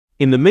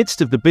In the midst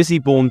of the busy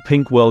Born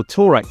Pink World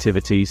Tour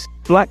activities,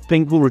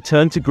 Blackpink will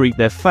return to greet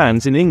their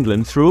fans in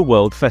England through a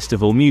world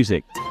festival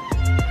music.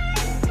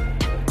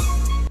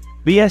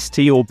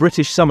 BST, or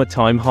British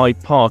Summertime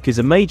Hyde Park, is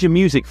a major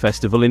music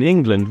festival in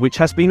England which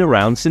has been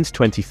around since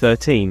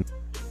 2013.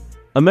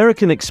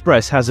 American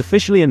Express has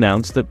officially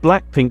announced that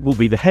Blackpink will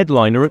be the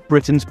headliner at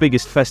Britain's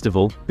biggest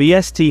festival,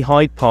 BST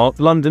Hyde Park,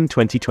 London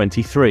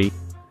 2023.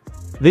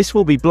 This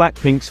will be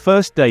Blackpink's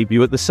first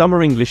debut at the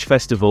Summer English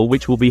Festival,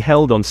 which will be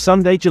held on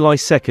Sunday, July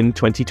 2,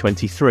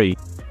 2023.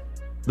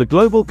 The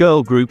global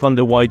girl group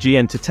under YG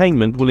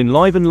Entertainment will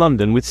enliven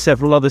London with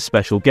several other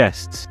special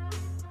guests.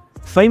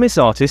 Famous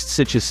artists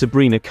such as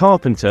Sabrina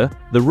Carpenter,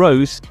 The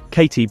Rose,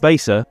 Katie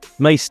Baser,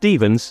 Mae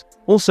Stevens,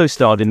 also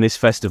starred in this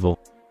festival.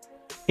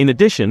 In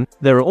addition,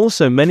 there are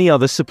also many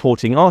other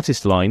supporting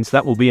artist lines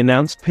that will be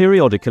announced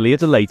periodically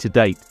at a later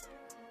date.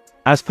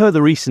 As per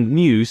the recent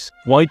news,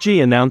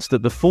 YG announced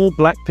that the 4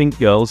 Blackpink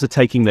girls are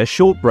taking their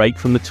short break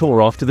from the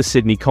tour after the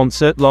Sydney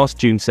concert last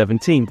June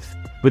 17th,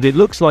 but it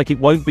looks like it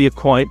won't be a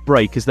quiet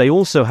break as they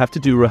also have to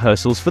do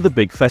rehearsals for the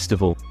big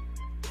festival.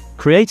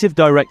 Creative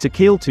director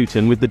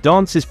Kieltuten with the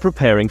dancers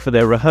preparing for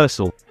their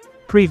rehearsal.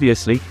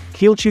 Previously,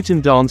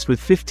 Kieltuten danced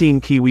with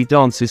 15 Kiwi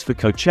dancers for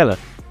Coachella,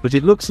 but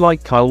it looks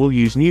like Kyle will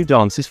use new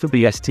dances for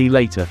BST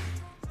later.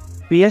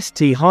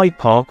 BST Hyde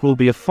Park will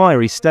be a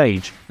fiery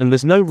stage, and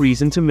there's no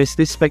reason to miss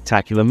this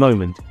spectacular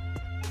moment.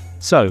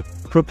 So,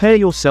 prepare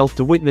yourself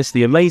to witness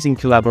the amazing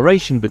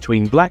collaboration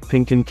between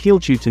Blackpink and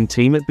Kieltuten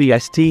team at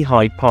BST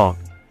Hyde Park.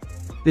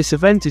 This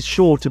event is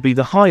sure to be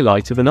the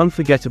highlight of an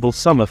unforgettable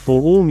summer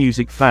for all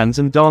music fans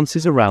and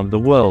dancers around the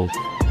world.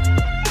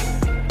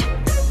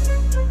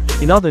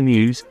 In other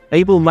news,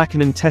 Abel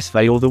Makinan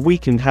Tesfaye, or The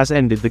Weeknd, has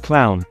ended the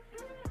clown.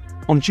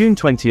 On June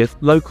 20th,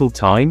 local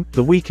time,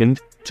 The Weeknd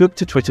took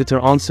to Twitter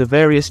to answer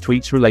various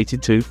tweets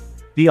related to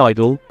The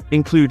Idol,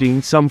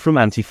 including some from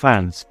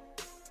anti-fans.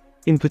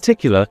 In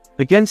particular,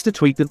 against a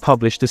tweet that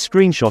published a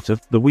screenshot of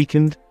The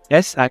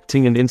Weeknd's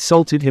acting and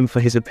insulted him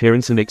for his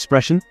appearance and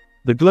expression,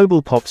 the global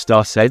pop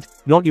star said,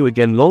 "Not you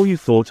again lol, you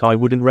thought I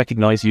wouldn't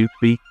recognize you,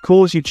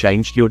 because you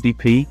changed your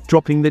DP,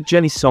 dropping that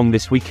Jennie song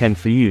this weekend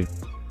for you.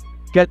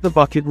 Get the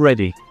bucket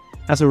ready."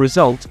 As a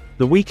result,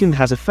 The Weeknd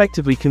has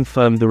effectively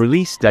confirmed the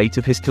release date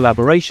of his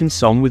collaboration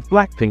song with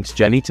Blackpink's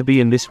Jennie to be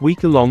in this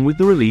week, along with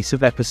the release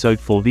of episode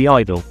 4 The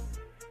Idol.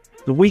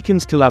 The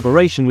Weeknd's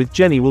collaboration with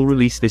Jennie will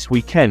release this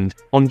weekend,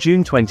 on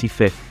June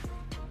 25th.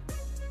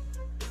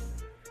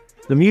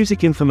 The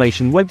music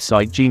information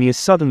website Genius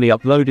suddenly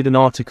uploaded an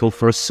article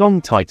for a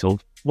song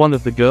titled, "One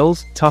of the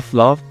Girls, Tough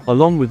Love,"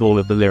 along with all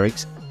of the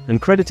lyrics,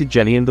 and credited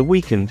Jennie and The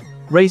Weeknd,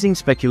 raising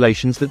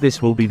speculations that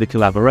this will be the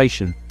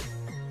collaboration.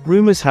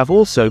 Rumors have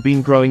also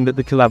been growing that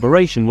the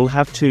collaboration will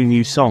have 2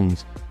 new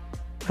songs.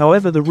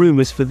 However, the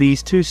rumors for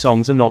these 2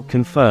 songs are not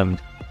confirmed.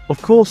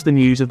 Of course, the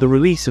news of the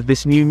release of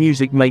this new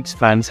music makes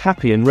fans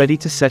happy and ready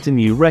to set a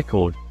new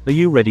record. Are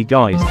you ready,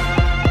 guys?